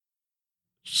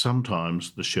Sometimes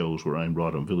the shells were aimed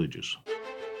right on villages.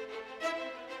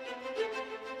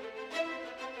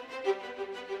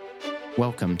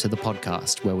 Welcome to the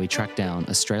podcast where we track down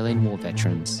Australian war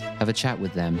veterans, have a chat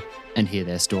with them, and hear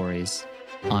their stories.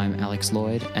 I'm Alex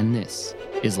Lloyd, and this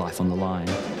is Life on the Line.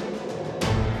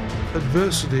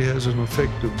 Adversity has an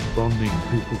effect of bonding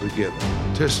people together.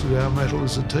 Tested our mettle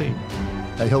as a team.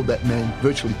 They held that man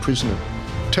virtually prisoner.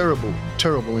 Terrible,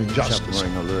 terrible injustice.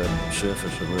 Submarine alert,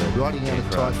 surface alert. Riding out a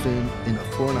Typhoon in a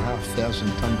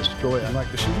 4,500-ton destroyer.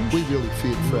 We really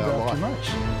feared for our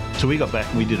life. So we got back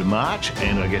and we did a march,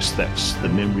 and I guess that's the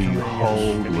memory you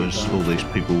hold was all these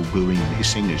people booing and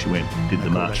hissing as you went and did the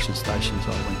march. Stations,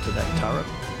 I went to that turret.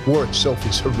 War itself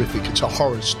is horrific. It's a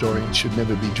horror story. It should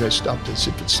never be dressed up as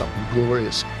if it's something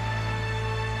glorious.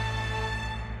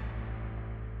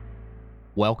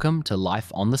 Welcome to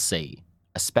Life on the Sea,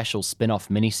 a special spin-off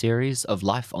miniseries of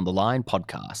Life on the Line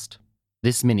podcast.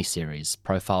 This miniseries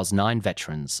profiles 9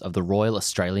 veterans of the Royal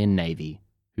Australian Navy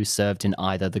who served in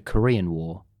either the Korean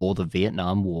War or the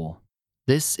Vietnam War.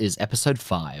 This is episode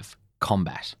 5,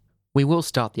 Combat. We will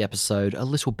start the episode a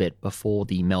little bit before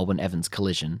the Melbourne-Evans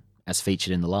collision, as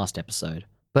featured in the last episode,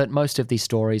 but most of these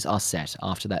stories are set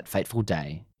after that fateful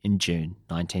day in June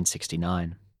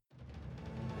 1969.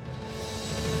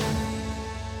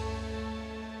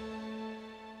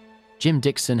 Jim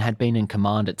Dixon had been in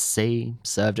command at sea,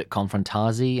 served at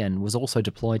Konfrontasi, and was also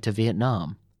deployed to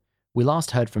Vietnam. We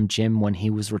last heard from Jim when he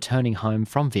was returning home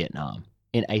from Vietnam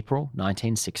in April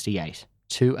 1968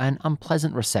 to an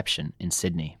unpleasant reception in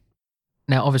Sydney.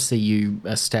 Now, obviously, you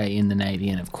stay in the Navy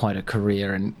and have quite a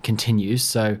career and continue,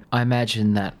 so I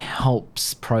imagine that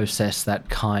helps process that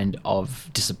kind of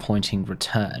disappointing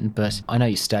return. But I know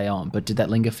you stay on, but did that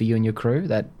linger for you and your crew,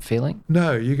 that feeling?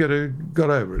 No, you got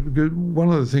over it.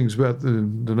 One of the things about the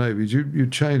Navy is you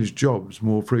change jobs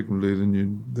more frequently than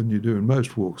you do in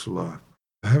most walks of life.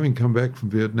 Having come back from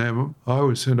Vietnam, I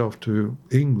was sent off to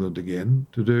England again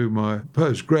to do my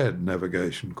post-grad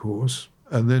navigation course,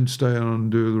 and then stay on and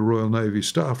do the Royal Navy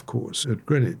Staff course at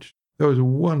Greenwich. That was a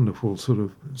wonderful sort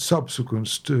of subsequent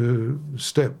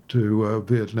step to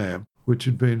Vietnam, which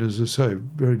had been, as I say,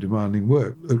 very demanding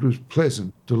work. It was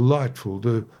pleasant, delightful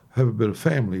to have a bit of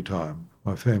family time.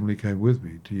 My family came with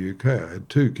me to UK. I had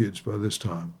 2 kids by this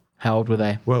time. How old were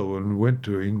they? Well, when we went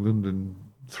to England in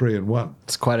 3 and 1.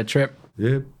 It's quite a trip.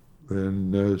 Yep,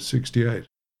 in 68.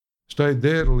 Stayed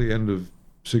there till the end of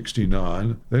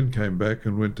 69, then came back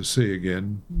and went to sea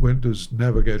again, went as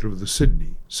navigator of the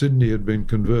Sydney. Sydney had been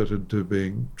converted to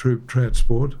being troop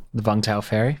transport. The Vung Tau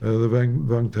Ferry? The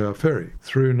Vung Tau Ferry.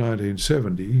 Through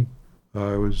 1970,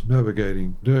 I was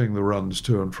navigating, doing the runs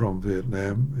to and from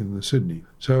Vietnam in the Sydney.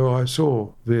 So I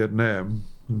saw Vietnam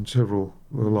a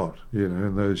lot,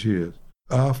 in those years.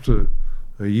 After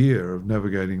a year of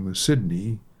navigating the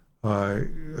Sydney, I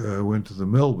went to the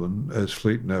Melbourne as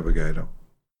fleet navigator.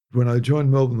 When I joined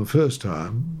Melbourne the first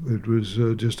time, it was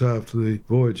just after the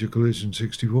Voyager collision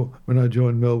 64. When I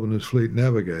joined Melbourne as fleet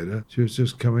navigator, she was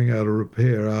just coming out of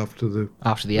repair after the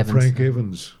Evans. Frank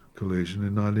Evans collision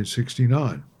in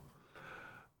 1969.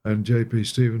 And J.P.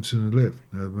 Stevenson had left.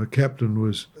 Now, my captain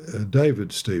was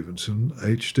David Stevenson,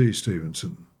 H.D.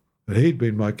 Stevenson. And he'd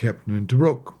been my captain in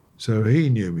Tobruk, so he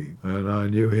knew me and I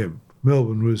knew him.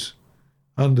 Melbourne was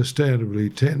understandably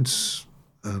tense,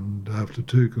 and after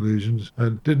 2 collisions,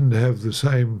 and didn't have the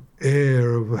same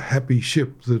air of a happy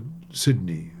ship that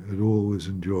Sydney had always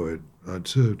enjoyed. I'd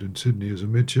served in Sydney as a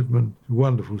midshipman, a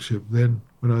wonderful ship then.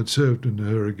 When I'd served in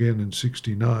her again in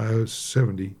 70,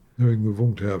 doing the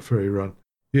Vung Tau Ferry run,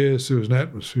 yes, there was an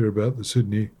atmosphere about the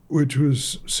Sydney which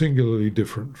was singularly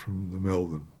different from the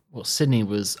Melbourne. Well, Sydney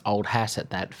was old hat at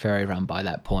that ferry run by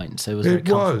that point, so it was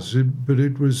but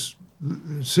it was...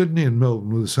 Sydney and Melbourne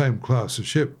were the same class of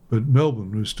ship, but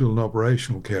Melbourne was still an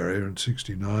operational carrier in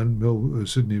 69.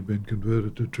 Sydney had been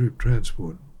converted to troop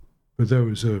transport. But there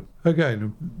was, it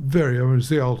was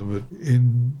the ultimate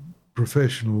in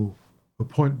professional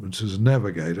appointments as a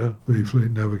navigator, the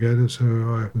fleet navigator, so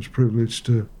I was privileged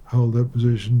to hold that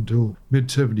position until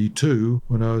mid-72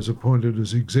 when I was appointed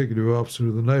as Executive Officer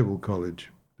of the Naval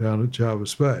College down at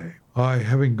Jervis Bay. I,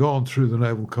 having gone through the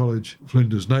Naval College,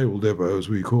 Flinders Naval Depot, as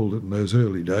we called it in those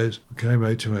early days, became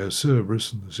HMAS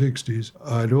Cerberus in the 60s,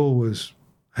 I'd always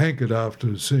hankered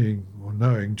after seeing or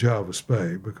knowing Jervis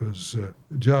Bay, because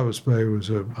Jervis Bay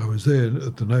I was there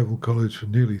at the Naval College for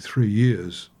nearly 3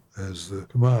 years as the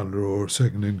commander or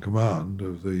second in command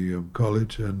of the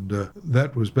college, and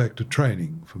that was back to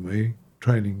training for me,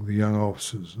 training the young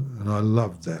officers, and I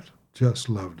loved that, just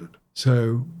loved it.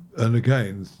 So, and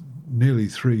again, nearly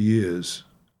 3 years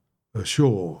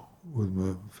ashore with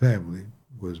my family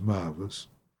was marvellous.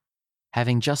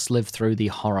 Having just lived through the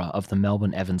horror of the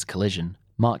Melbourne-Evans collision,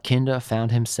 Mark Kinder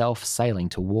found himself sailing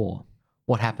to war.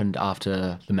 What happened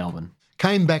after the Melbourne?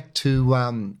 Came back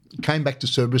to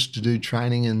Cerberus to do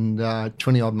training, and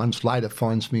 20-odd months later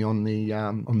finds me on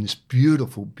this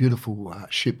beautiful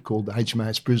ship called the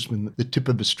HMAS Brisbane, the tip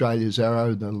of Australia's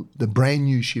arrow, the brand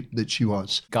new ship that she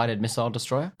was. Guided missile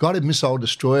destroyer? Guided missile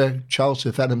destroyer, Charles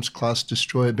F. Adams class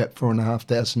destroyer, about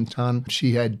 4,500 tonne.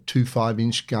 She had 2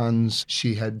 5-inch guns.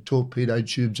 She had torpedo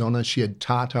tubes on her. She had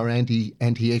Tartar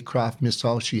anti-aircraft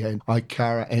missile. She had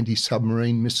Ikara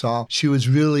anti-submarine missile. She was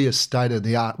really a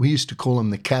state-of-the-art. We used to call them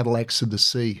the Cadillacs of the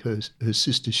sea, her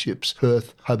sister ships,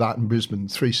 Perth, Hobart and Brisbane,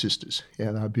 3 sisters.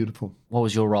 Yeah, they were beautiful. What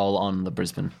was your role on the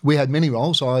Brisbane? We had many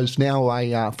roles. I was now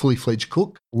a fully fledged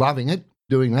cook, loving it.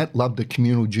 Doing that, loved the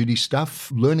communal duty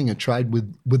stuff, learning a trade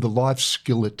with a life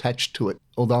skill attached to it.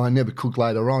 Although I never cooked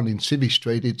later on in Civvy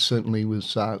Street, it certainly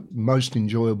was most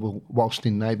enjoyable whilst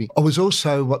in Navy. I was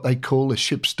also what they call a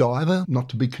ship's diver, not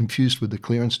to be confused with the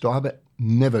clearance diver.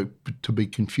 Never to be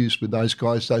confused with those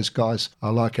guys. Those guys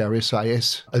are like our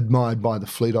SAS, admired by the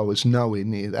fleet. I was nowhere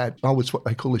near that. I was what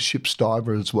they call a ship's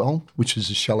diver as well, which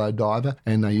is a shallow diver,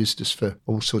 and they used us for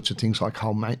all sorts of things like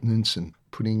hull maintenance and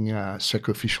putting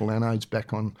sacrificial anodes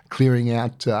back on, clearing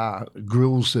out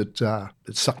grills that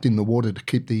sucked in the water to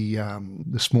keep the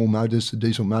small motors, the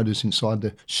diesel motors inside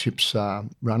the ships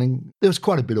running. There was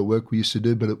quite a bit of work we used to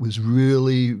do, but it was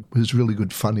really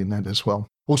good fun in that as well.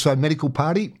 Also, medical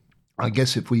party. I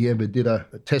guess if we ever did a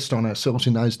test on ourselves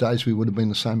in those days, we would have been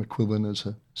the same equivalent as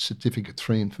a Certificate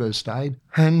 3 in first aid.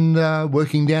 And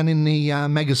working down in the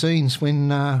magazines when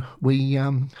we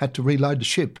had to reload the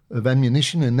ship of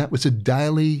ammunition, and that was a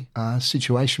daily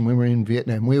situation when we were in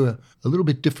Vietnam. We were a little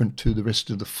bit different to the rest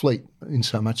of the fleet in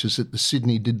so much as that the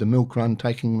Sydney did the milk run,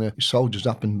 taking the soldiers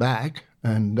up and back.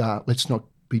 And let's not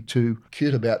be too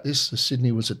cute about this. The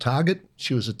Sydney was a target.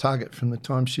 She was a target from the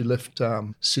time she left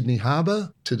Sydney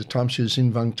Harbour to the time she was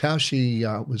in Vung Tau. She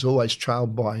was always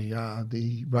trailed by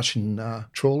the Russian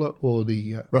trawler or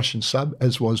the Russian sub,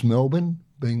 as was Melbourne,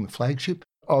 being the flagship.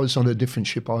 I was on a different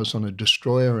ship. I was on a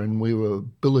destroyer, and we were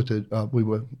billeted. We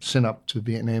were sent up to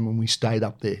Vietnam, and we stayed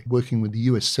up there, working with the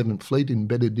US 7th Fleet,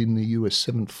 embedded in the US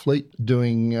 7th Fleet,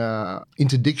 doing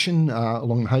interdiction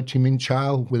along the Ho Chi Minh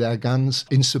Trail with our guns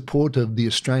in support of the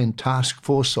Australian Task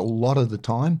Force a lot of the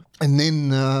time. And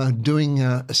then doing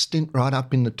a stint right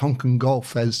up in the Tonkin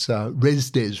Gulf as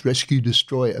RESDES, Rescue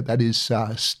Destroyer, that is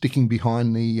sticking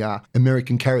behind the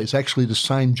American carriers, actually the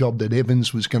same job that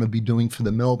Evans was going to be doing for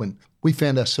the Melbourne. We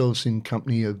found ourselves in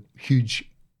company of huge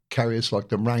carriers like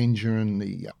the Ranger and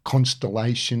the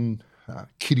Constellation,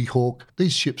 Kitty Hawk.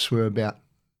 These ships were about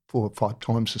 4 or 5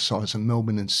 times the size of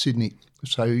Melbourne and Sydney.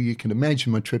 So you can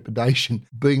imagine my trepidation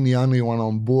being the only one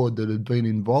on board that had been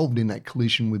involved in that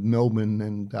collision with Melbourne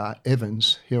and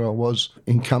Evans. Here I was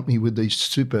in company with these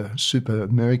super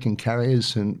American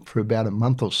carriers, and for about a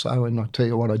month or so, and I tell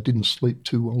you what, I didn't sleep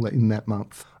too well in that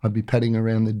month. I'd be padding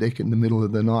around the deck in the middle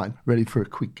of the night, ready for a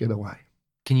quick getaway.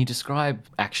 Can you describe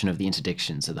action of the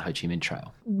interdictions of the Ho Chi Minh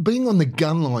Trail? Being on the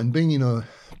gun line, being in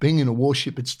a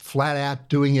warship, it's flat out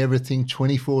doing everything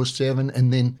 24/7,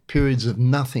 and then periods of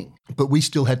nothing. But we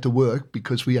still had to work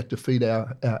because we had to feed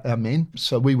our men.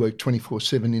 So we worked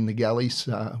 24/7 in the galleys.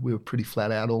 We were pretty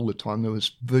flat out all the time. There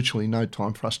was virtually no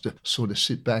time for us to sort of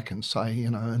sit back and say,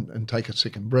 and take a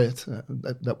second breath.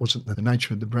 That wasn't the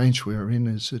nature of the branch we were in,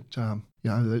 is that,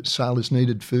 the sailors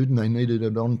needed food and they needed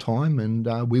it on time,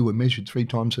 and we were measured 3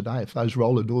 times a day. If those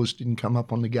roller doors didn't come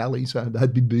up on the galleys,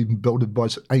 they'd be being belted by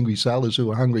angry sailors who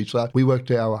were hungry. So we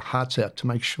worked our hearts out to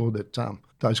make sure that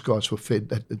those guys were fed.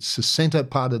 That it's the centre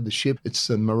part of the ship. It's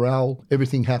the morale.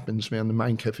 Everything happens around the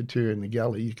main cafeteria in the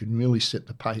galley. You can really set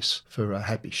the pace for a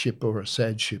happy ship or a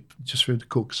sad ship just through the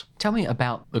cooks. Tell me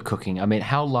about the cooking. I mean,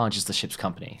 how large is the ship's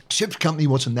company? Ship's company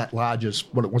wasn't that large as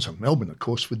what it was in Melbourne, of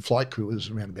course, with flight crew. It was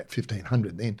around about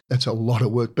 1,500 then. That's a lot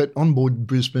of work. But on board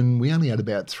Brisbane, we only had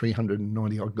about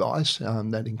 390 odd guys.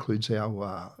 That includes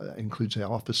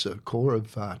our officer corps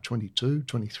of 22,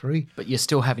 23. But you're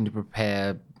still having to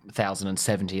prepare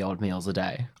 1,070 odd meals a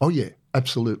day. Oh yeah,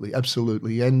 absolutely.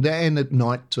 And at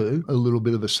night too, a little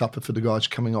bit of a supper for the guys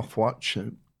coming off watch.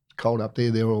 Cold up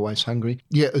there, they're always hungry.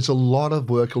 Yeah, it's a lot of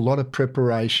work, a lot of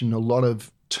preparation, a lot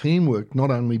of teamwork,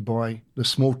 not only by the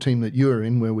small team that you were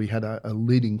in, where we had a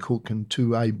leading cook and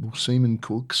 2 able seaman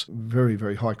cooks, very,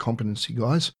 very high competency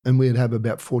guys, and we'd have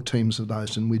about 4 teams of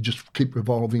those, and we'd just keep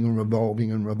revolving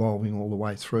all the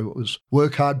way through. It was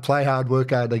work hard, play hard,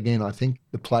 work hard again. I think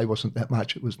the play wasn't that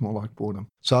much, it was more like boredom.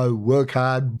 So work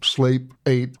hard, sleep,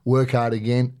 eat, work hard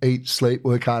again, eat, sleep,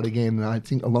 work hard again. And I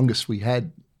think the longest we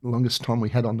had The longest time we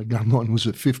had on the gun line was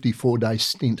a 54-day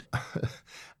stint.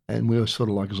 And we were sort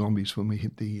of like zombies when we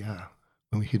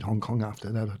hit Hong Kong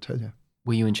after that, I tell you.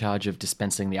 Were you in charge of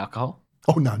dispensing the alcohol?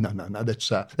 Oh, no.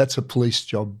 That's a police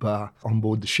job on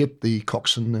board the ship. The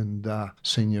coxswain and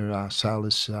senior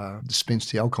sailors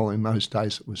dispensed the alcohol. In those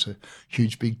days, it was a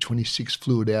huge, big 26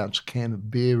 fluid-ounce can of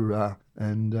beer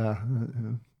and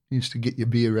you used to get your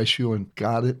beer issue and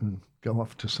guard it and go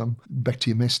off back to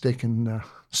your mess deck and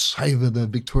savour the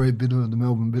Victoria bitter or the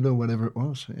Melbourne bitter, whatever it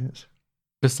was, yes.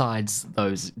 Besides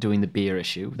those doing the beer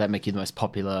issue, would that make you the most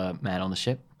popular man on the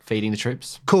ship? Feeding the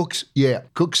troops? Cooks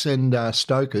and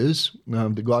stokers,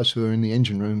 the guys who are in the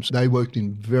engine rooms, they worked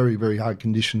in very, very hard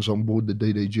conditions on board the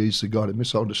DDGs, the guided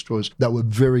missile destroyers. They were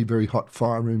very, very hot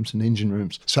fire rooms and engine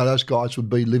rooms. So those guys would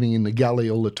be living in the galley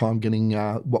all the time getting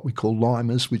what we call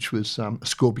limers, which was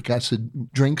ascorbic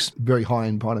acid drinks, very high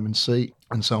in vitamin C,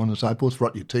 and so on and so forth,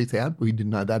 rot your teeth out. We didn't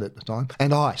know that at the time.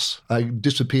 And ice. They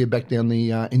disappear back down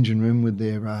the engine room with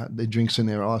their drinks and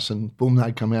their ice, and boom,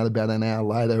 they'd come out about an hour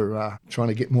later trying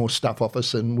to get more stuff off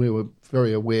us, and we were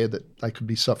very aware that they could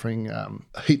be suffering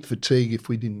heat fatigue if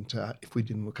we didn't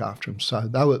look after them. So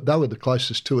they were the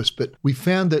closest to us. But we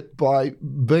found that by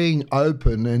being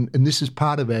open, and this is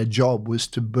part of our job,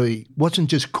 wasn't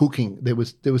just cooking. There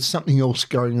was something else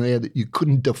going there that you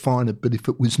couldn't define it, but if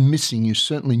it was missing, you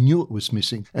certainly knew it was missing.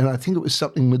 And I think it was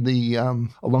something with the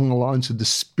along the lines of the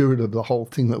spirit of the whole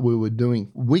thing that we were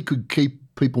doing. We could keep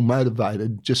people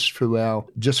motivated just through our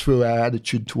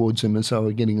attitude towards them as they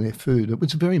were getting their food. It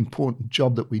was a very important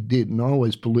job that we did, and I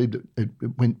always believed it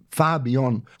went far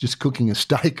beyond just cooking a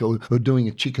steak or doing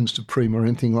a chicken supreme or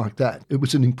anything like that. It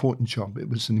was an important job. It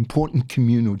was an important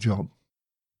communal job.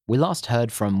 We last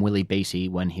heard from Willie Beattie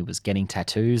when he was getting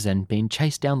tattoos and being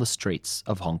chased down the streets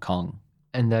of Hong Kong.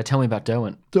 And tell me about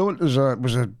Derwent. Derwent was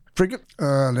a frigate.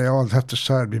 Now I'd have to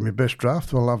say it'd be my best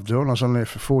draft. I loved Derwent. I was on there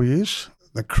for 4 years.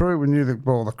 The crew, we knew the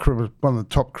crew was one of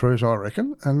the top crews, I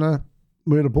reckon, and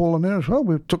we had a ball in there as well.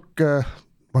 We took,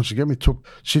 Sydney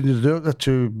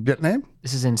to Vietnam.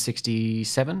 This is in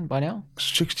 67 by now?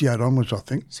 68 onwards, I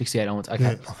think. 68 onwards, okay.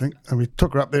 Yeah, I think. And we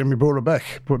took her up there and we brought her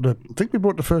back. I think we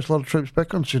brought the first lot of troops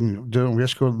back on Sydney. We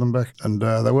escorted them back. And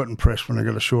they weren't impressed when they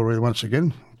got ashore either once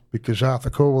again, because Arthur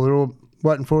Corwell, they're all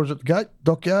waiting for us at the gate,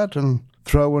 dockyard, and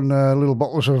throwing little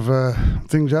bottles of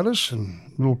things at us and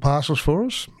little parcels for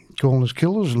us, calling us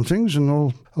killers and things, and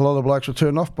a lot of blokes were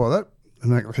turned off by that.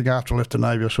 And I think after I left the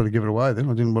Navy, I sort of give it away then.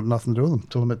 I didn't want nothing to do with them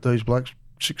until I met these blokes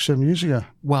 6-7 years ago.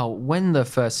 Well, when the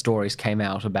first stories came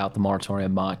out about the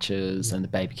moratorium marches and the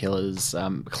baby killers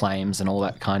claims and all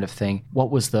that kind of thing,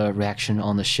 what was the reaction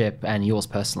on the ship and yours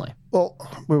personally? Well,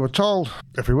 we were told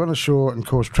if we went ashore and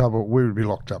caused trouble, we would be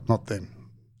locked up, not them.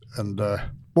 And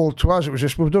well, to us, it was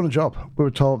just, we were doing a job. We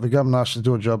were told the government asked us to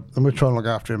do a job, and we're trying to look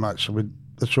after him, mate. So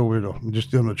that's all we do. We're just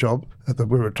doing a job that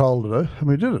we were told to do, and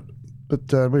we did it.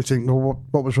 But we think, well,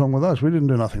 what was wrong with us? We didn't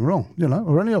do nothing wrong,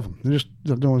 or any of them. They just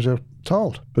no one's ever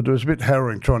told. But it was a bit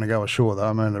harrowing trying to go ashore, though.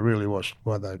 I mean, it really was.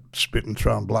 Why they spit and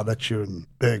throwing blood at you and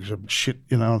bags of shit,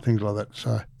 and things like that.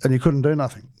 So, and you couldn't do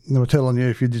nothing. They were telling you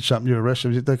if you did something, you were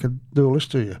arrested, they could do all this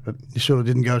to you. But you sort of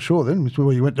didn't go ashore then.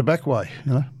 Well, you went the back way,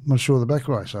 went ashore the back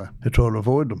way. So you tried to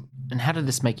avoid them. And how did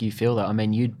this make you feel, though? I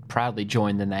mean, you'd proudly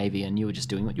joined the Navy and you were just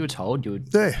doing what you were told. You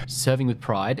were serving with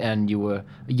pride and you were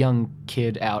a young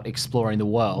kid out exploring the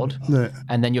world. Yeah.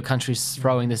 And then your country's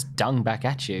throwing this dung back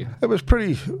at you. It was a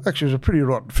pretty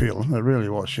rotten feeling. It really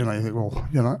was. You think,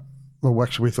 well,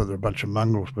 actually, we thought they were a bunch of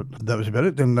mongrels, but that was about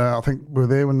it. Then I think we were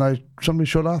there when somebody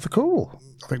shot Arthur Corwell.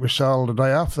 I think we sailed the day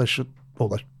after they shot. Well,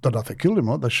 they don't know if they killed him,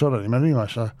 right? They shot at him anyway.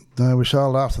 So we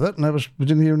sailed after that, and we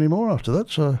didn't hear any more after that.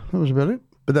 So that was about it.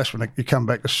 But that's when you come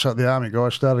back to the army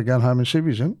guys started going home in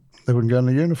civvies, then. They wouldn't go in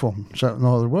the uniform, so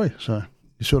neither way. So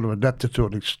you sort of adapted to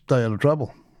it and stay out of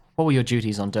trouble. What were your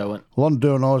duties on Derwent? Well, on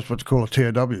Derwent, I was what's called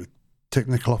a TOW,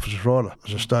 Technical Officer's Rider,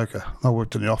 as a stoker. I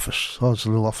worked in the office. I was a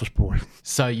little office boy.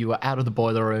 So you were out of the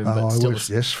boiler room, but still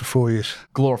yes, for 4 years.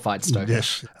 Glorified stoker.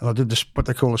 Yes, and I did what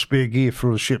they call a spare gear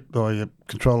for the ship. I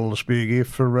controlled all the spare gear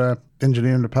for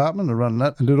engineering department. I run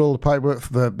that and did all the paperwork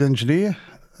for the engineer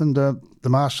and the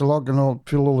master log, and I'll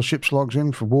fill all the ship's logs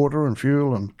in for water and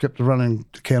fuel and kept the running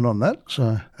account on that.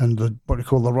 So, and what you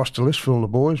call the roster list for all the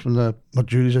boys and what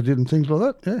duties I did and things like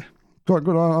that. Yeah, quite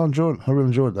good. I enjoyed it. I really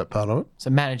enjoyed that part of it. So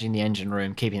managing the engine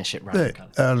room, keeping the ship running.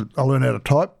 Yeah, I learned how to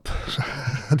type.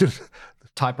 I did.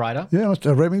 Typewriter? Yeah, I was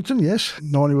at Remington, yes,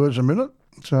 90 words a minute.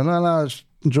 So I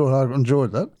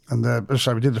enjoyed that. And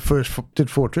so we did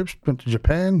 4 trips, went to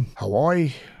Japan,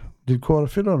 Hawaii, did quite a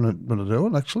fit on it when I do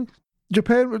it, actually.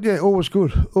 Japan, yeah, always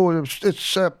good.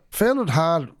 It's found it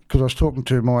hard because I was talking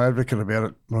to my advocate about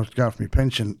it when I was going for my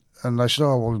pension, And they said,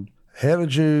 oh, well, how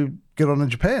did you get on in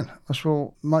Japan? I said,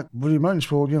 well, mate, what do you mean? He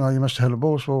said, well, you must have had a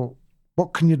ball. I said, well,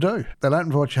 what can you do? They don't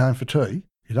invite you home for tea.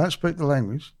 You don't speak the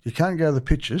language. You can't go to the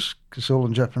pitches because it's all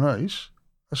in Japanese.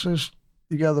 I says,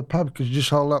 you go to the pub because you just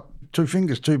hold up 2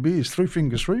 fingers, 2 beers, 3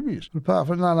 fingers, 3 beers. But apart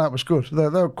from no, it was good. They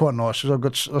were quite nice.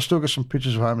 I still got some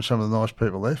pictures of home with some of the nice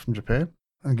people there from Japan.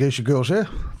 And geisha girls there.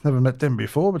 Never met them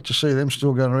before, but to see them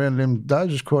still going around in them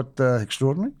days is quite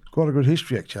extraordinary. Quite a good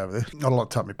history actually over there. I'd like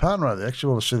to take my partner over there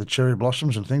actually, to see the cherry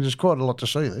blossoms and things. There's quite a lot to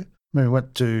see there. I mean, we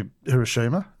went to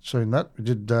Hiroshima, seen that. We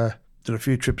did a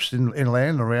few trips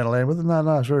inland and around land with it. No, it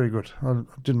was very good. I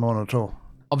didn't mind it at all.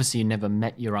 Obviously, you never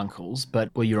met your uncles,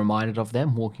 but were you reminded of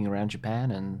them walking around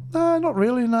Japan? And no, not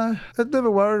really. No, it never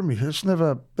worried me. It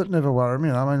never worried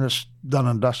me. I mean, it's done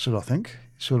and dusted. I think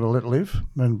sort of let live.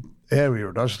 I mean, area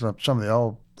it does. Some of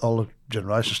the older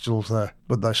generation still there,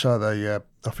 but they say they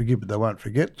forgive, but they won't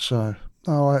forget. So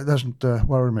no, it doesn't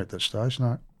worry me at that stage.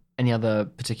 No. Any other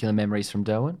particular memories from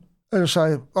Derwent? As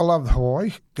I say, I loved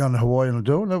Hawaii. Going to Hawaii and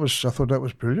Derwent, I thought that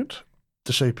was brilliant.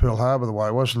 To see Pearl Harbor the way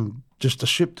it was, and just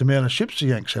the amount of ships the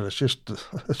Yanks had,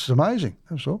 it's amazing.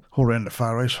 That's all. All around the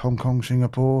Far East, Hong Kong,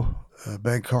 Singapore,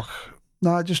 Bangkok.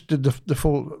 No, I just did the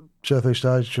full Southeast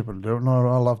Asia trip and Derwent. No,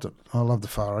 I loved it. I loved the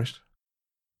Far East.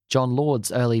 John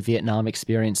Lord's early Vietnam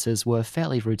experiences were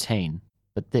fairly routine,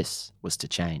 but this was to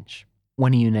change.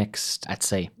 When are you next at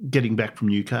sea? Getting back from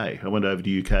UK. I went over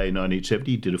to UK in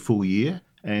 1970, did a full year,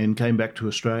 and came back to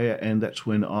Australia, and that's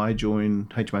when I joined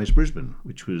HMAS Brisbane,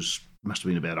 which must have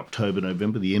been about October,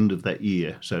 November, the end of that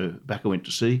year. So back I went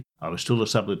to sea. I was still a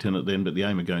sub-lieutenant then, but the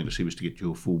aim of going to sea was to get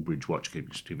your full bridge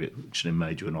watchkeeping certificate, which then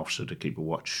made you an officer to keep a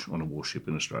watch on a warship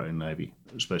in the Australian Navy.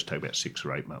 It was supposed to take about 6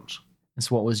 or 8 months. And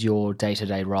so what was your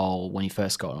day-to-day role when you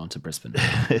first got onto Brisbane?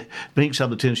 Being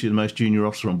sub-lieutenant, you're the most junior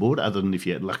officer on board, other than if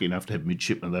you had lucky enough to have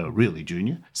midshipmen, they were really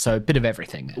junior. So a bit of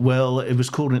everything then. Well, it was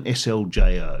called an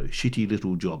SLJO, Shitty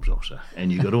Little Jobs Officer,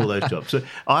 and you got all those jobs. So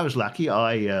I was lucky.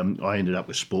 I ended up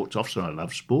with sports officer. I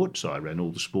loved sport, so I ran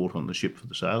all the sport on the ship for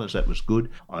the sailors. That was good.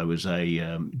 I was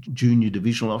a junior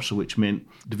divisional officer, which meant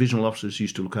divisional officers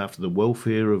used to look after the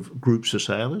welfare of groups of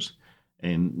sailors.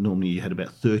 And normally you had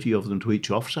about 30 of them to each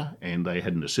officer, and they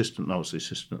had an assistant, and I was the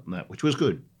assistant in that, which was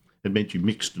good. It meant you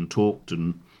mixed and talked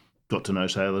and got to know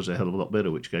sailors a hell of a lot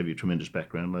better, which gave you a tremendous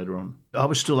background later on. I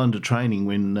was still under training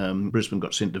when Brisbane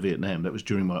got sent to Vietnam. That was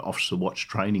during my officer watch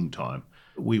training time.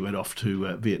 We went off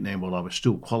to Vietnam while I was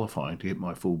still qualifying to get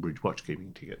my full bridge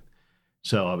watchkeeping ticket.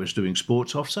 So I was doing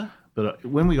sports officer, but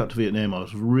when we got to Vietnam, I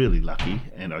was really lucky,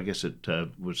 and I guess it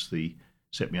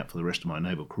set me up for the rest of my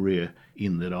naval career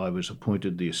in that I was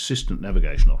appointed the assistant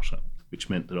navigation officer, which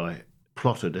meant that I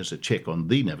plotted as a check on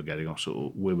the navigating officer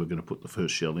where we're going to put the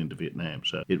first shell into Vietnam.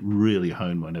 So it really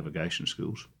honed my navigation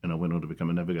skills, and I went on to become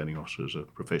a navigating officer as a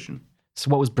profession. So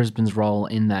what was Brisbane's role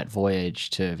in that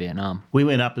voyage to Vietnam? We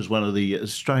went up as one of the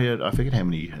Australia, I forget how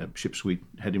many ships we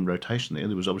had in rotation there.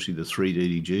 There was obviously the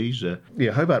 3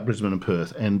 DDGs, Hobart, Brisbane and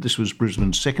Perth, and this was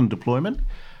Brisbane's second deployment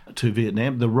to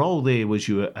Vietnam. The role there was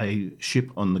you were a ship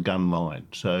on the gun line.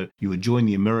 So you would join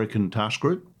the American task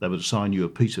group. They would assign you a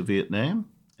piece of Vietnam,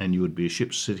 and you would be a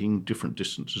ship sitting different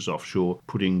distances offshore,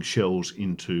 putting shells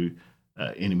into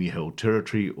enemy-held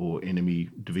territory or enemy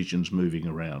divisions moving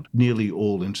around, nearly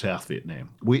all in South Vietnam.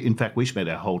 In fact, we spent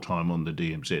our whole time on the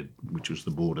DMZ, which was the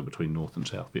border between North and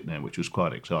South Vietnam, which was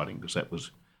quite exciting because that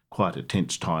was quite a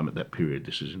tense time at that period.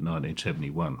 This is in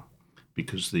 1971.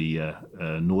 Because the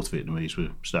North Vietnamese were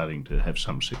starting to have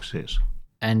some success.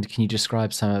 And can you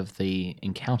describe some of the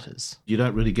encounters? You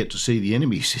don't really get to see the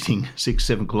enemy sitting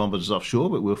 6-7 kilometres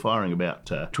offshore, but we were firing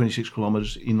about 26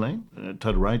 kilometres inland,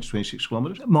 total range 26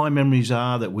 kilometres. My memories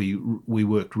are that we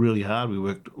worked really hard. We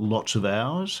worked lots of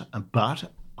hours,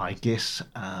 but I guess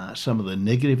some of the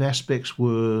negative aspects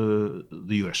were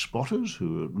the US spotters,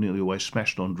 who were nearly always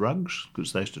smashed on drugs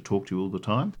because they used to talk to you all the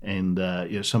time. And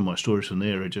some of my stories from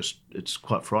there it's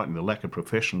quite frightening, the lack of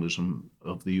professionalism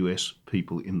of the US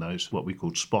people in those, what we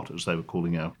called spotters, they were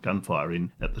calling our gunfire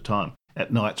in at the time.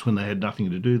 At nights when they had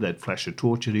nothing to do, they'd flash a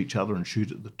torch at each other and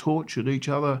shoot at the torch at each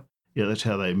other. Yeah, that's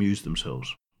how they amused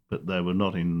themselves. But they were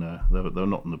not in they were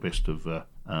not in the best of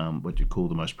what you call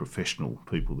the most professional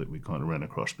people that we kind of ran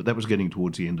across. But that was getting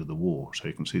towards the end of the war, so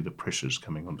you can see the pressures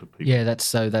coming onto people. Yeah,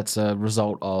 that's a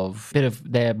result of a bit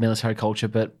of their military culture,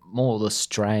 but more the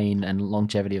strain and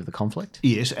longevity of the conflict.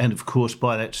 Yes, and of course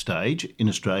by that stage in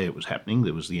Australia it was happening.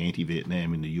 There was the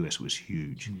anti-Vietnam in the US was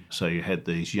huge. So you had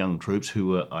these young troops who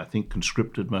were, I think,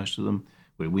 conscripted, most of them,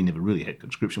 where we never really had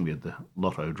conscription. We had the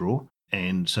lotto draw.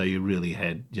 And so you really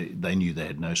they knew they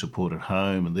had no support at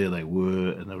home, and there they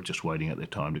were, and they were just waiting out their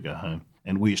time to go home.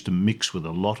 And we used to mix with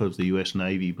a lot of the US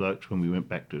Navy blokes when we went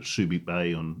back to Subic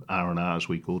Bay on R&R, as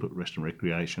we called it, rest and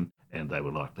recreation. And they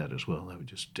were like that as well. They were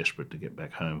just desperate to get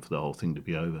back home for the whole thing to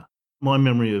be over. My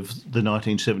memory of the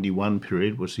 1971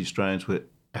 period was the Australians were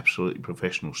absolutely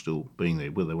professional still being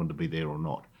there, whether they wanted to be there or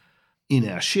not. In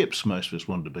our ships, most of us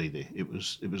wanted to be there. It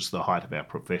was the height of our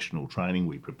professional training.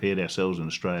 We prepared ourselves in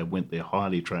Australia, went there,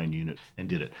 highly trained unit, and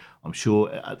did it. I'm sure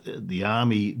the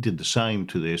Army did the same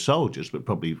to their soldiers, but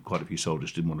probably quite a few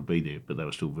soldiers didn't want to be there, but they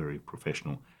were still very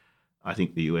professional. I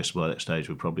think the US by that stage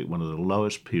were probably one of the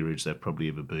lowest periods they've probably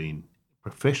ever been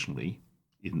professionally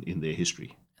in their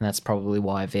history. And that's probably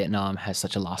why Vietnam has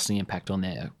such a lasting impact on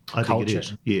their culture. I think it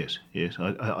is. Yes.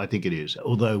 I think it is.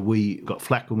 Although we got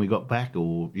flack when we got back,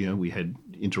 or we had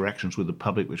interactions with the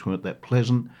public which weren't that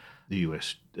pleasant, the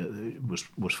US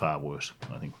was far worse,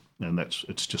 I think, and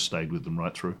it's just stayed with them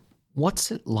right through.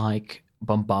 What's it like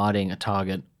bombarding a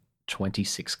target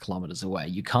 26 kilometres away?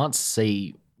 You can't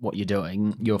see what you're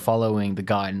doing. You're following the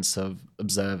guidance of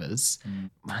observers.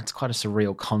 It's quite a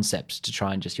surreal concept to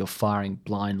try and you're firing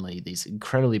blindly these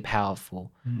incredibly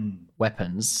powerful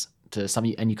weapons to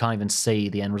something, and you can't even see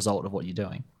the end result of what you're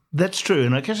doing. That's true,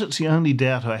 and I guess it's the only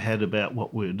doubt I had about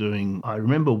what we're doing. I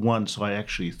remember once I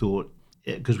actually thought,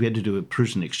 because we had to do a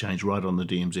prison exchange right on the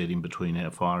DMZ in between our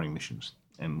firing missions,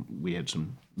 and we had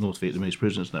some North Vietnamese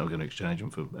prisoners, and they were going to exchange them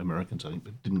for Americans, I think,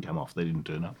 but it didn't come off. They didn't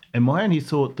turn up. And my only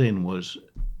thought then was,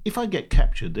 if I get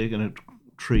captured, they're going to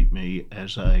treat me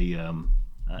as a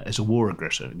war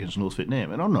aggressor against North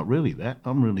Vietnam, and I'm not really that.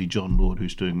 I'm really John Lord,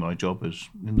 who's doing my job as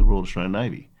in the Royal Australian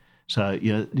Navy. So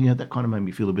that kind of made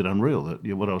me feel a bit unreal that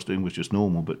what I was doing was just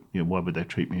normal, but why would they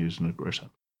treat me as an aggressor?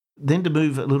 Then to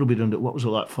move a little bit into what was it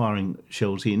like firing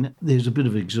shells in, there's a bit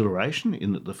of exhilaration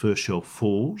in that the first shell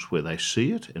falls where they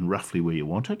see it and roughly where you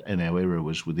want it, and our error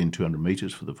was within 200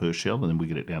 metres for the first shell, and then we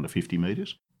get it down to 50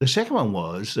 metres. The second one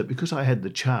was that because I had the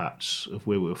charts of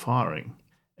where we were firing,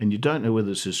 and you don't know whether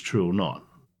this is true or not,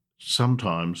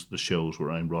 sometimes the shells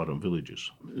were aimed right on villages,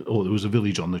 or there was a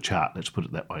village on the chart, let's put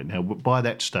it that way. Now, by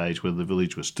that stage, whether the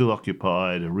village was still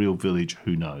occupied, a real village,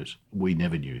 who knows? We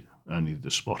never knew. Only the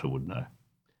spotter would know.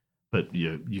 But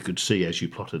you could see as you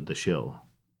plotted the shell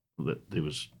that there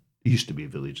used to be a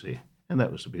village there, and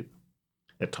that was a bit,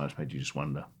 at times made you just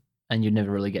wonder. And you'd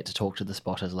never really get to talk to the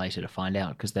spotters later to find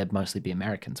out, because they'd mostly be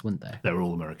Americans, wouldn't they? They were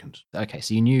all Americans. Okay,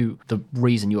 so you knew the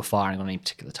reason you were firing on any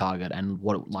particular target and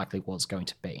what it likely was going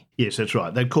to be. Yes, that's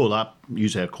right. They'd call up,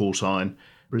 use our call sign.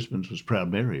 Brisbane's was Proud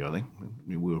Mary, I think.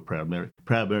 We were Proud Mary.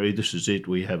 Proud Mary, this is it.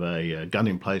 We have a gun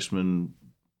emplacement,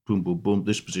 boom, boom, boom,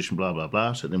 this position, blah, blah,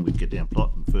 blah. So then we'd get down,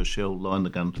 plot, and first shell, line the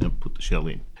gun, and put the shell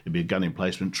in. It'd be a gun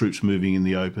emplacement. Troops moving in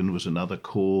the open was another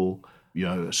call.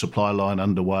 A supply line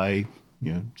underway.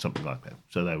 Something like that.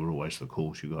 So they were always the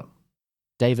calls you got.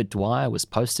 David Dwyer was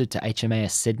posted to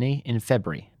HMAS Sydney in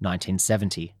February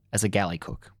 1970 as a galley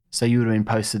cook. So you would have been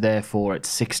posted there for its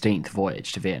 16th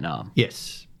voyage to Vietnam.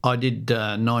 Yes. I did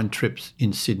 9 trips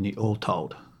in Sydney all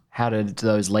told. How did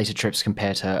those later trips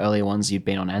compare to earlier ones you'd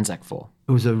been on Anzac for?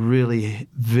 It was a really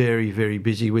very, very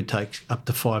busy. We'd take up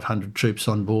to 500 troops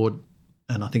on board,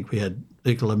 and I think we had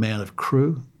equal amount of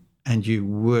crew, and you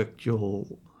worked your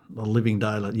living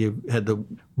daylight. You had the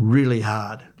really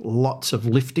hard, lots of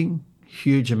lifting,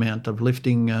 huge amount of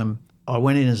lifting. I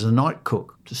went in as a night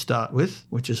cook to start with,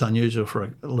 which is unusual for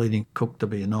a leading cook to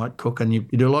be a night cook. And you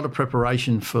do a lot of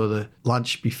preparation for the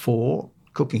lunch before,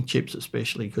 cooking chips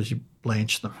especially, because you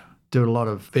blanch them. Do a lot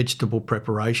of vegetable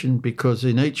preparation, because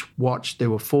in each watch there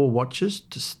were 4 watches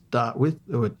to start with.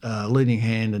 There were a leading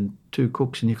hand and 2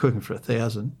 cooks, and you're cooking for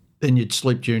 1,000. Then you'd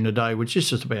sleep during the day, which is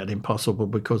just about impossible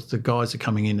because the guys are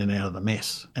coming in and out of the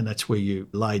mess, and that's where you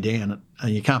lay down.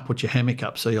 And you can't put your hammock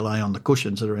up, so you lay on the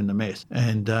cushions that are in the mess.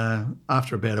 And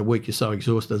after about a week, you're so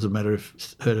exhausted, it doesn't matter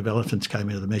if a herd of elephants came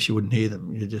into the mess, you wouldn't hear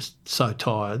them. You're just so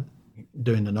tired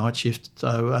doing the night shift.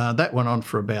 So that went on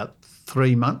for about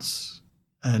 3 months,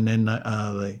 and then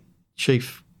the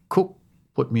chief cook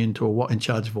put me in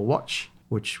charge of a watch,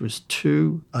 which was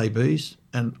 2 ABs,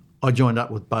 and I joined up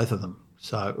with both of them.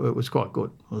 So it was quite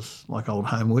good. It was like old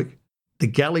homework. The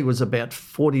galley was about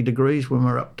 40 degrees when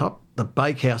we were up top. The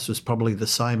bakehouse was probably the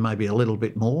same, maybe a little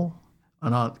bit more.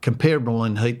 And comparable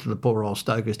in heat to the poor old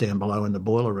stokers down below in the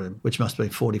boiler room, which must have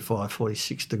been 45,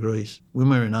 46 degrees. When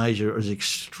we were in Asia, it was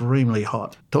extremely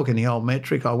hot. Talking the old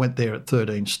metric, I went there at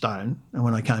 13 stone, and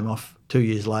when I came off 2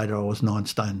 years later, I was 9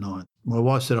 stone 9. My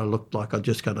wife said I looked like I'd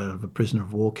just got out of a prisoner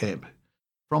of war camp.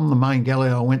 From the main galley,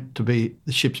 I went to be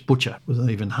the ship's butcher. It was an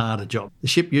even harder job. The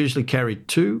ship usually carried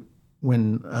 2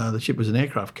 when the ship was an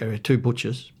aircraft carrier, 2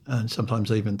 butchers and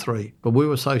sometimes even 3. But we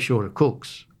were so short of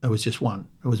cooks, it was just one.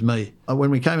 It was me. When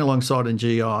we came alongside in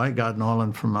GI, Garden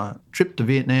Island, from a trip to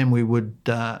Vietnam, we would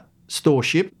store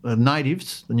ship. The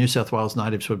natives, the New South Wales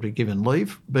natives, would be given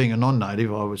leave. Being a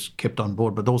non-native, I was kept on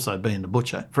board, but also being the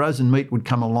butcher. Frozen meat would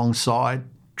come alongside,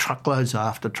 truckloads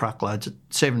after truckloads at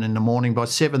 7 in the morning. By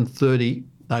 7:30,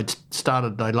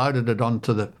 they loaded it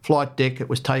onto the flight deck. It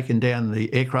was taken down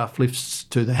the aircraft lifts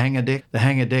to the hangar deck. The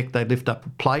hangar deck, they'd lift up a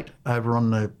plate over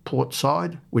on the port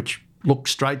side, which looked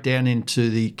straight down into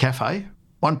the cafe.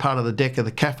 One part of the deck of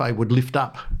the cafe would lift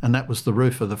up, and that was the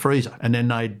roof of the freezer. And then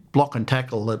they'd block and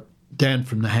tackle it down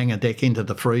from the hangar deck into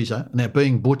the freezer. Now,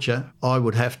 being butcher, I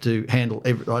would have to handle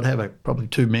I'd have probably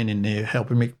 2 men in there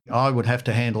helping me. I would have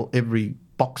to handle every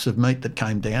box of meat that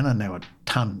came down, and there were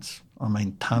tons. I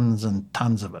mean, tons and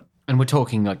tons of it. And we're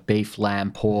talking like beef,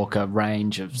 lamb, pork, a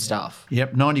range of stuff.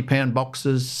 Yep, 90-pound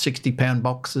boxes, 60-pound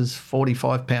boxes,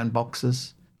 45-pound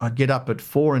boxes. I'd get up at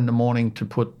 4 in the morning to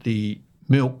put the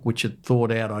milk, which had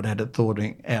thawed out. I'd had it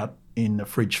thawed out in the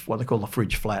fridge, what they call the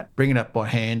fridge flat. Bring it up by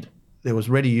hand. There was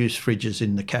ready-use fridges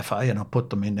in the cafe, and I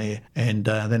put them in there. And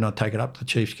then I'd take it up to the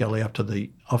chief's galley, up to the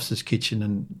officer's kitchen,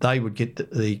 and they would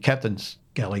get the captain's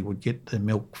galley would get the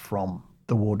milk from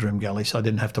the wardroom galley, so I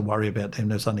didn't have to worry about them.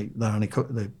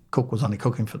 The cook was only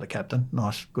cooking for the captain.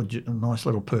 Nice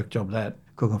little perk job, that,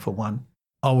 cooking for one.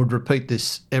 I would repeat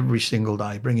this every single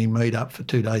day, bringing meat up for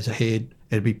 2 days ahead.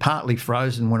 It'd be partly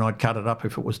frozen when I'd cut it up.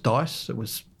 If it was dice, it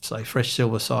was, say, fresh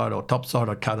silver side or top side,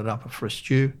 I'd cut it up for a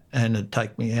stew, and it'd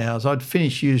take me hours. I'd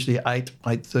finish usually at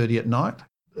 8:30 at night.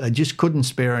 I just couldn't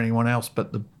spare anyone else,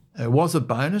 but it was a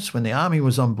bonus. When the Army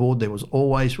was on board, there was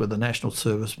always, with the National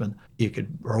Serviceman, you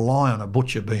could rely on a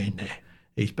butcher being there.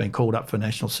 He's been called up for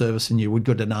National Service, and you would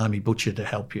get an Army butcher to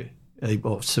help you,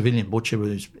 or civilian butcher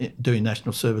who's doing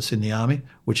National Service in the Army,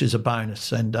 which is a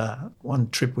bonus. And one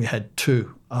trip we had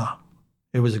 2.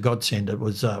 It was a godsend. It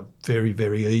was very,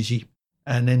 very easy.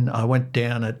 And then I went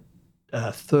down at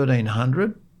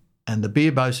 1300, and the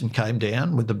beer bosun came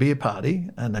down with the beer party,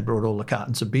 and they brought all the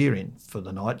cartons of beer in for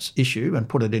the night's issue and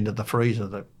put it into the freezer,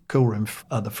 the cool room,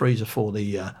 the freezer for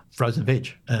the frozen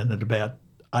veg. And at about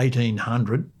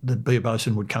 1800, the beer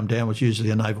bosun would come down, was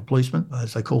usually a naval policeman,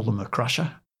 as they call them, a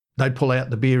crusher. They'd pull out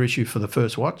the beer issue for the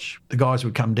first watch. The guys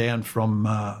would come down from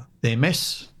their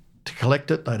mess to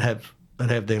collect it. They'd have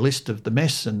their list of the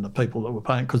mess and the people that were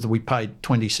paying, because we paid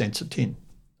 20 cents a tin,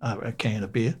 a can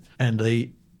of beer. And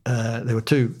there were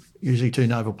usually two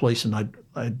naval police, and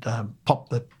they'd pop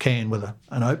the can with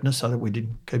an opener so that we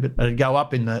didn't keep it. It'd go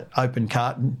up in the open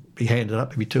carton, be handed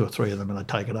up, maybe 2 or 3 of them, and they'd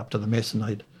take it up to the mess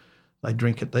and they'd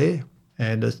drink it there.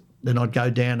 And then I'd go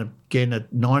down again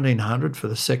at 1900 for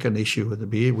the second issue of the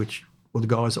beer, which were the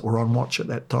guys that were on watch at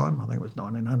that time. I think it was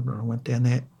 1900. I went down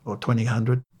there, or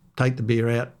 2000, take the beer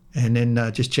out, and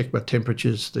then just check my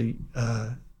temperatures. The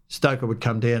stoker would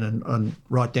come down and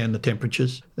write down the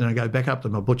temperatures. Then I'd go back up to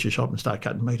my butcher shop and start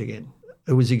cutting meat again.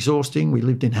 It was exhausting. We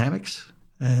lived in hammocks,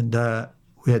 and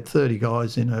we had 30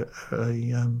 guys in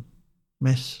a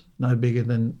mess no bigger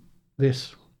than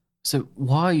this. So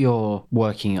while you're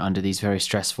working under these very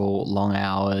stressful, long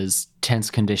hours, tense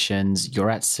conditions,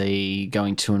 you're at sea,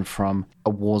 going to and from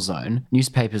a war zone,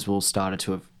 newspapers will start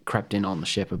to have crept in on the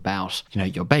ship about,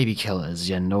 your baby killers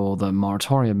and all the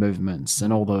moratorium movements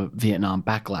and all the Vietnam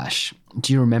backlash.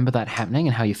 Do you remember that happening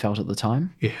and how you felt at the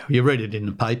time? Yeah, you read it in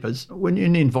the papers. When you're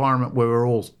in the environment where we're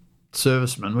all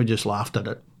servicemen, we just laughed at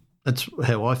it. That's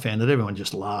how I found it. Everyone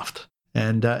just laughed.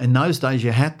 And in those days,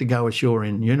 you had to go ashore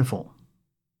in uniform.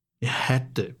 You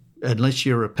had to, unless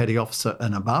you're a petty officer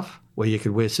and above, where you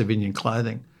could wear civilian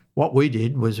clothing. What we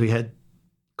did was we had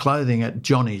clothing at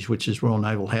Johnny's, which is Royal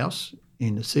Naval House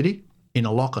in the city. In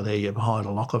a locker there, you hide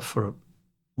a locker for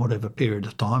whatever period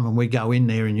of time, and we go in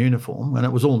there in uniform, and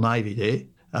it was all Navy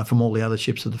there from all the other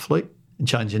ships of the fleet, and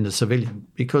change into civilian,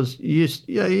 because you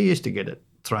used to get it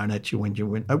thrown at you when you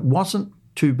went. It wasn't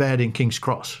too bad in King's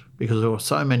Cross because there were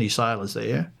so many sailors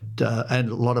there, and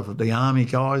a lot of the Army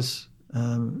guys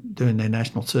doing their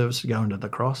national service going to the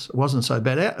Cross. It wasn't so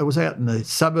bad. It was out in the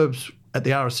suburbs at the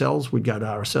RSLs. We'd go to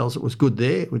RSLs. It was good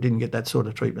there. We didn't get that sort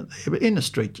of treatment there. But in the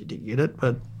street you did get it.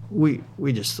 But we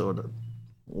just thought it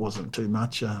wasn't too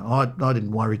much. I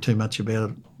didn't worry too much about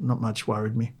it. Not much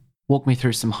worried me. Walk me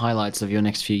through some highlights of your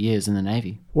next few years in the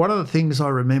Navy. One of the things I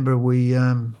remember, we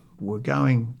were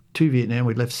going to Vietnam.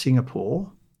 We'd left Singapore,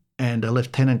 and a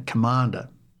lieutenant commander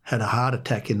had a heart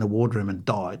attack in the wardroom and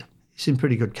died. He's in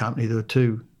pretty good company. There were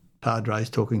 2 padres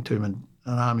talking to him, and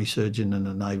an Army surgeon and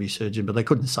a Navy surgeon, but they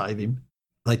couldn't save him.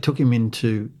 They took him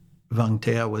into Vung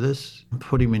Tau with us,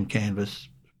 put him in canvas,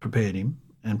 prepared him,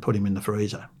 and put him in the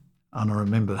freezer. And I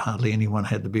remember hardly anyone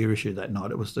had the beer issue that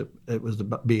night. It was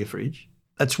the beer fridge.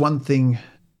 That's one thing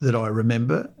that I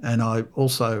remember, and I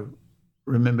also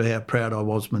remember how proud I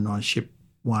was when I shipped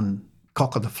one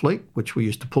Cock of the Fleet, which we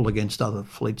used to pull against other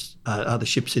fleets, other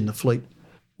ships in the fleet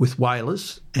with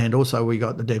whalers, and also we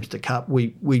got the Dempster Cup.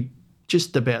 We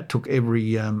just about took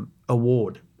every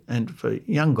award, and for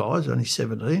young guys, only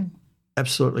 17,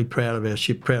 absolutely proud of our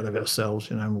ship, proud of ourselves.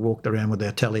 We walked around with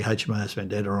our tally HMAS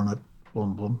Vendetta on it.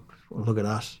 Blum, blum. Look at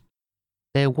us.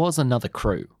 There was another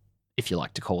crew, if you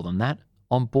like to call them that,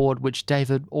 on board which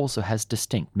David also has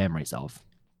distinct memories of.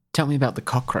 Tell me about the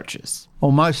cockroaches.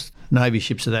 Well, most Navy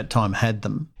ships at that time had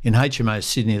them. In HMAS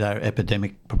Sydney, they were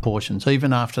epidemic proportions.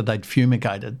 Even after they'd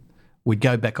fumigated, we'd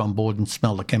go back on board and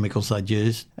smell the chemicals they'd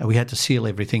used. And we had to seal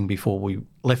everything before we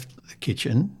left the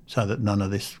kitchen so that none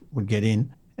of this would get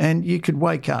in. And you could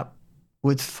wake up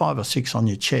with 5 or 6 on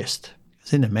your chest. It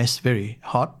was in a mess, very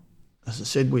hot. As I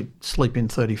said, we'd sleep in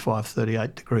 35,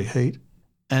 38 degree heat,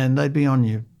 and they'd be on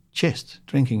your chest,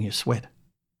 drinking your sweat.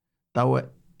 They were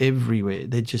everywhere.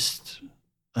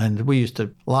 And we used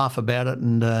to laugh about it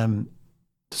and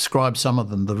describe some of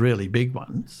them, the really big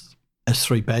ones, as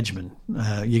 3 badgemen.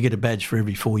 You get a badge for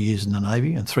every 4 years in the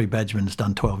Navy, and 3 badgemen has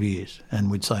done 12 years.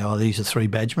 And we'd say, these are 3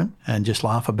 badgemen, and just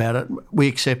laugh about it. We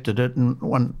accepted it,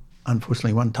 and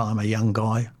unfortunately one time a young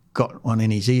guy got one in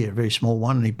his ear, a very small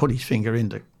one, and he put his finger in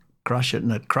to crush it,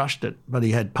 and it crushed it, but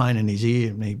he had pain in his ear,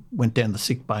 and he went down the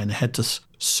sick bay and had to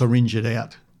syringe it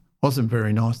out. Wasn't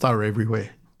very nice. They were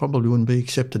everywhere. Probably wouldn't be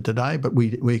accepted today, but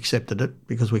we accepted it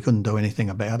because we couldn't do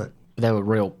anything about it. They were a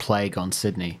real plague on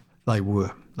Sydney. They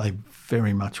were. They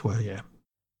very much were, yeah.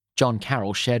 John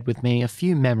Carroll shared with me a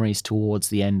few memories towards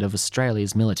the end of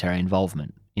Australia's military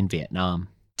involvement in Vietnam.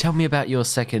 Tell me about your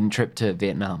second trip to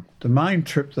Vietnam. The main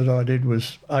trip that I did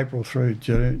was April through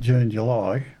June,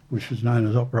 July, which was known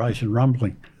as Operation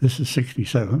Rumbling. This is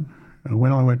 67. And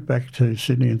when I went back to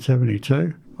Sydney in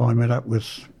 72, I met up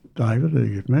with David, who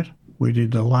you've met. We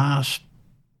did the last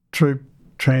troop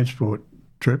transport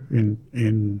trip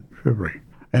in February.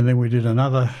 And then we did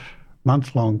another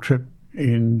month-long trip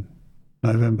in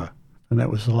November. And that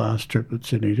was the last trip that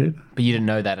Sydney did. But you didn't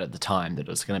know that at the time, that it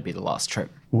was going to be the last trip?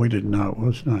 We didn't know it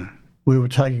was, no. We were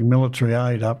taking military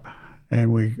aid up,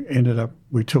 and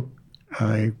we took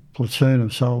a platoon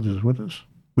of soldiers with us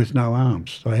with no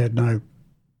arms. They had no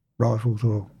rifles,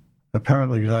 or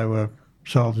apparently they were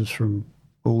soldiers from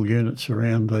all units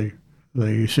around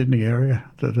the Sydney area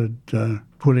that had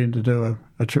put in to do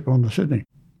a trip on the Sydney.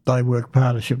 They worked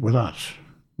partnership with us.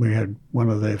 We had one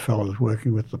of their fellows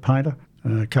working with the painter,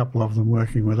 a couple of them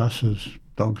working with us as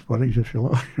dog's bodies, if you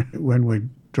like. When we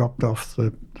dropped off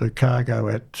the cargo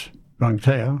at Vung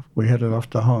Tau, we headed off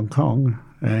to Hong Kong,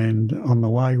 and on the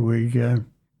way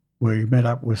we met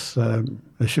up with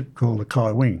a ship called the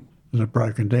Kai Wing that had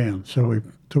broken down. So we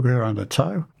took her under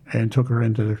tow and took her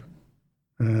into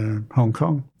Hong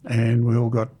Kong, and we all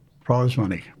got prize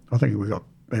money. I think we got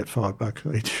about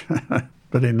 $5 each.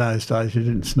 But in those days, you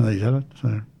didn't sneeze at it.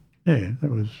 So, yeah, that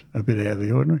was a bit out of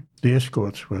the ordinary. The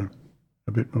escorts were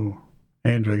a bit more.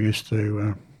 Andrew used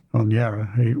to, on Yarra,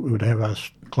 he would have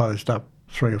us closed up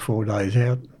 3 or 4 days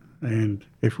out. And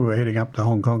if we were heading up to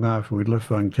Hong Kong after we'd left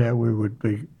Vung Tau, we would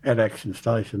be at action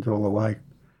stations all the way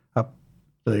up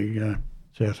the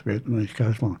South Vietnamese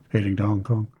coastline, heading to Hong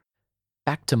Kong.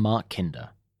 Back to Mark Kinder,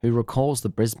 who recalls the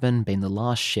Brisbane being the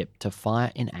last ship to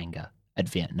fire in anger at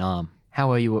Vietnam. How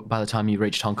were you by the time you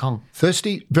reached Hong Kong?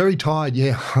 Thirsty, very tired,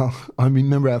 yeah. I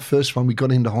remember our first one, we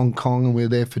got into Hong Kong and we were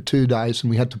there for 2 days and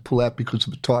we had to pull out because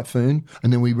of a typhoon.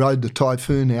 And then we rode the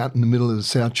typhoon out in the middle of the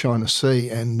South China Sea,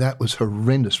 and that was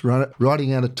horrendous.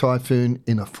 Riding out a typhoon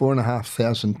in a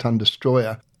 4,500 tonne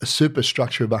destroyer, a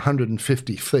superstructure of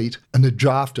 150 feet and a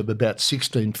draft of about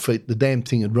 16 feet. The damn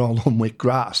thing had rolled on wet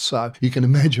grass. So you can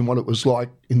imagine what it was like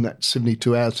in that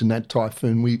 72 hours in that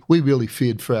typhoon. We really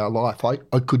feared for our life. I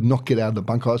could not get out of the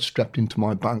bunk. I was strapped into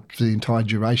my bunk for the entire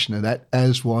duration of that,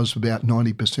 as was about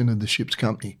 90% of the ship's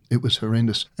company. It was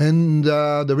horrendous. And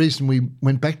the reason we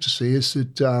went back to sea is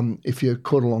that if you're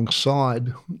caught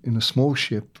alongside in a small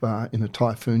ship in a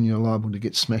typhoon, you're liable to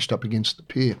get smashed up against the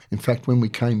pier. In fact, when we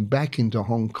came back into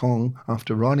Hong Kong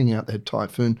after riding out that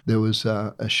typhoon, there was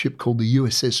a ship called the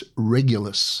USS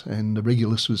Regulus, and the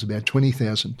Regulus was about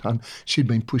 20,000 tonne. She'd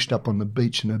been pushed up on the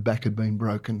beach and her back had been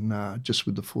broken just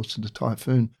with the force of the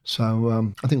typhoon.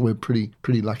 So I think we're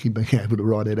pretty lucky being able to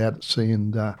ride it out at sea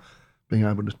and being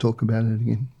able to talk about it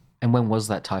again. And when was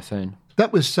that typhoon?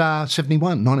 That was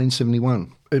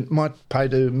 1971. It might pay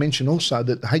to mention also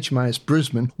that the HMAS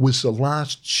Brisbane was the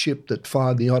last ship that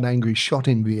fired the odd angry shot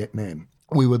in Vietnam.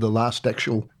 We were the last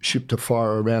actual ship to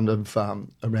fire a round of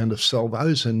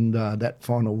salvos, and that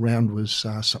final round was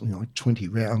something like 20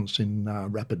 rounds in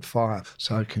rapid fire.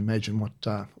 So I can imagine what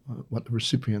the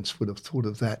recipients would have thought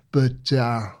of that. But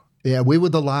we were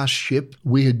the last ship.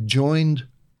 We had joined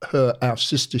our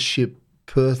sister ship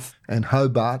Perth and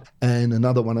Hobart, and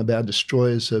another one of our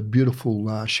destroyers, a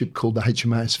beautiful ship called the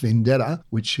HMAS Vendetta,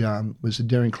 which was a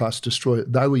Daring-class destroyer.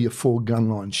 They were your 4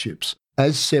 gunline ships.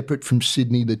 As separate from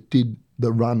Sydney that did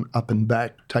the run up and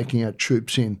back, taking our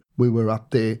troops in, we were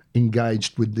up there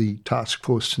engaged with the task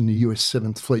force in the US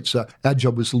 7th Fleet. So our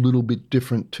job was a little bit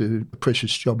different to the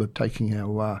precious job of taking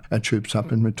our troops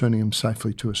up and returning them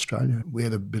safely to Australia. We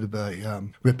had a bit of a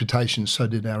reputation, so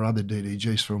did our other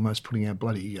DDGs, for almost putting our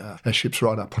our ships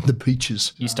right up on the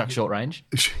beaches. You stuck short range?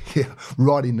 Yeah,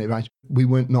 right in their range. We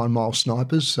weren't 9-mile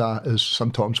snipers, as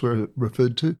sometimes we're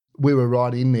referred to. We were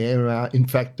right in there. In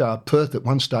fact, Perth at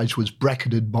one stage was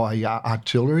bracketed by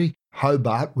artillery.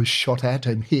 Hobart was shot at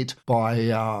and hit by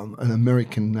an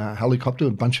American helicopter.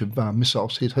 A bunch of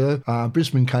missiles hit her.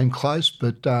 Brisbane came close,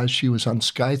 but she was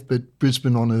unscathed. But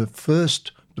Brisbane, on her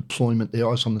first deployment there,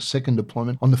 I was on the second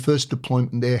deployment. On the first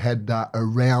deployment there, had a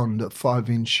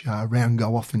 5-inch round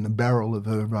go off in the barrel of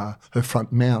her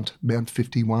front mount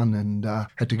 51, and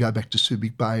had to go back to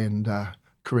Subic Bay and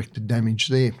corrected damage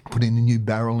there, put in a new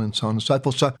barrel and so on and so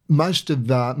forth. So most of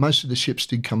the ships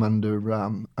did come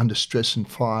under stress and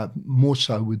fire, more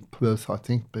so with Perth, I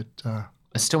think, but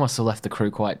It still must have left the crew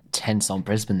quite tense on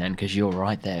Brisbane then, because you're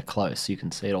right there close. You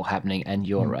can see it all happening and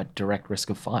you're at direct risk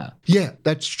of fire. Yeah,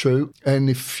 that's true. And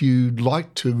if you'd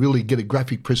like to really get a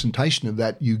graphic presentation of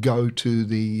that, you go to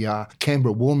the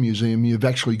Canberra War Museum. You've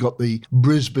actually got the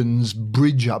Brisbane's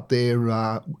bridge up there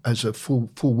as a full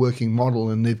working model,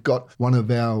 and they've got one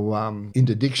of our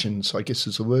interdictions, I guess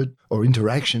is the word, or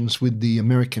interactions with the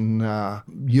American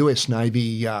US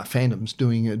Navy Phantoms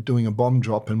doing a bomb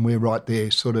drop, and we're right there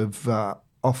sort of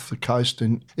off the coast,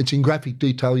 and it's in graphic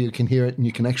detail. You can hear it, and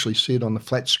you can actually see it on the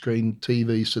flat screen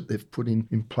TVs that they've put in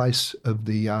place of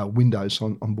the windows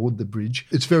on board the bridge.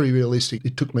 It's very realistic.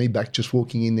 It took me back just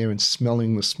walking in there and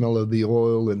smelling the smell of the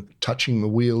oil and touching the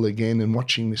wheel again and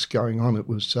watching this going on. It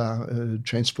was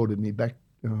transported me back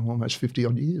almost 50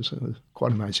 odd years. It was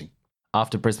quite amazing.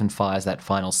 After Brisbane fires that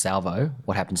final salvo,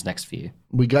 what happens next for you?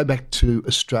 We go back to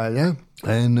Australia,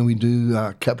 and then we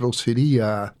do capital city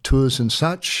tours and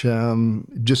such,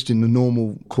 just in the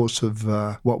normal course of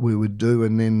what we would do.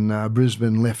 And then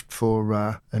Brisbane left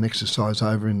for an exercise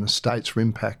over in the States,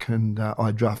 RIMPAC, and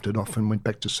I drafted off and went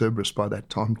back to Cerberus by that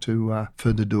time to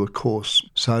further do a course.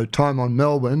 So time on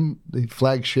Melbourne, the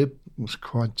flagship, was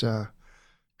quite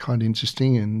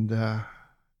interesting,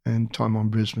 and time on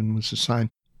Brisbane was the same.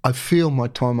 I feel my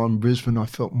time on Brisbane, I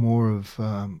felt more of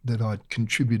that I'd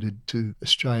contributed to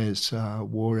Australia's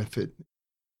war effort.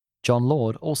 John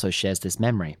Lord also shares this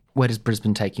memory. Where does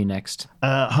Brisbane take you next?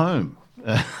 Home.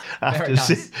 After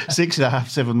nice. 6.5,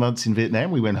 7 months in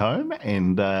Vietnam, we went home,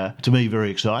 and to me,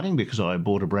 very exciting, because I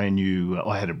bought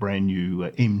I had a brand new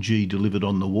MG delivered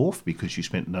on the wharf, because you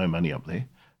spent no money up there.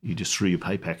 You just threw your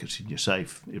pay packets in your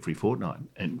safe every fortnight.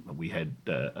 And we had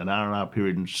an R&R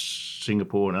period in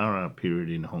Singapore, an R&R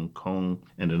period in Hong Kong,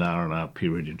 and an R&R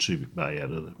period in Subic Bay out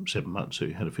of the 7 months. So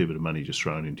you had a fair bit of money just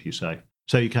thrown into your safe.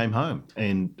 So you came home,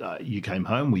 and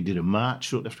we did a march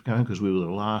shortly after coming, because we were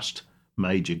the last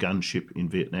major gunship in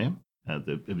Vietnam.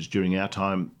 It was during our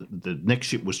time. The next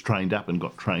ship was trained up, and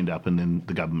then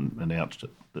the government announced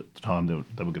at the time they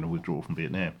were going to withdraw from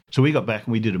Vietnam. So we got back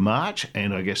and we did a march,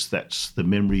 and I guess that's the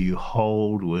memory you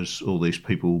hold, was all these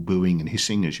people booing and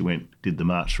hissing as you did the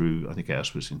march through. I think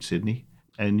ours was in Sydney.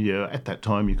 And at that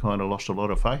time, you kind of lost a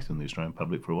lot of faith in the Australian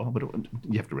public for a while. But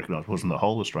you have to recognise it wasn't the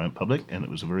whole Australian public, and it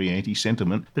was a very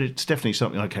anti-sentiment. But it's definitely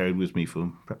something I carried with me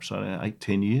for perhaps 8,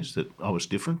 10 years, that I was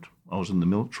different. I was in the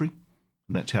military.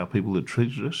 And that's how people had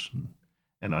treated us.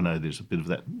 And I know there's a bit of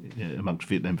that amongst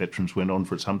Vietnam veterans went on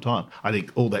for some time. I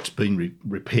think all that's been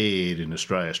repaired in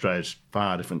Australia. Australia's a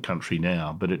far different country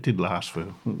now, but it did last for,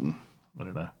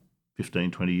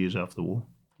 15, 20 years after the war.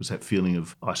 It was that feeling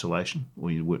of isolation,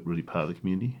 or you weren't really part of the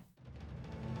community.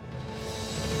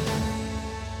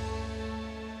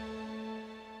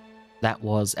 That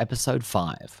was episode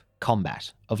 5,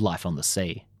 Combat of Life on the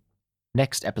Sea.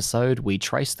 Next episode, we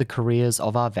trace the careers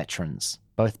of our veterans,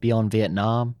 both beyond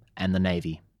Vietnam and the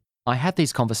Navy. I had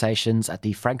these conversations at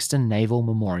the Frankston Naval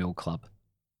Memorial Club.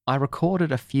 I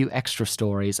recorded a few extra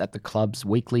stories at the club's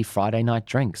weekly Friday night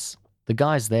drinks. The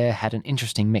guys there had an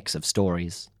interesting mix of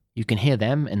stories. You can hear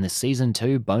them in the Season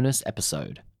 2 bonus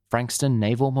episode, Frankston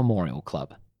Naval Memorial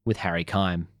Club, with Harry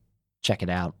Keim. Check it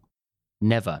out.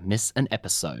 Never miss an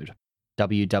episode.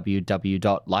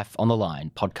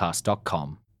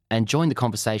 www.lifeonthelinepodcast.com, and join the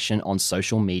conversation on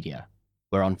social media.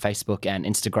 We're on Facebook and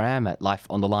Instagram at Life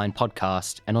on the Line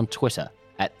Podcast and on Twitter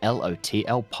at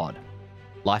LOTL Pod.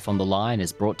 Life on the Line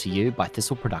is brought to you by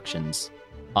Thistle Productions.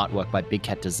 Artwork by Big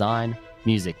Cat Design,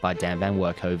 music by Dan Van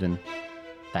Werkhoven.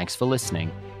 Thanks for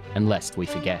listening, and lest we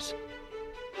forget.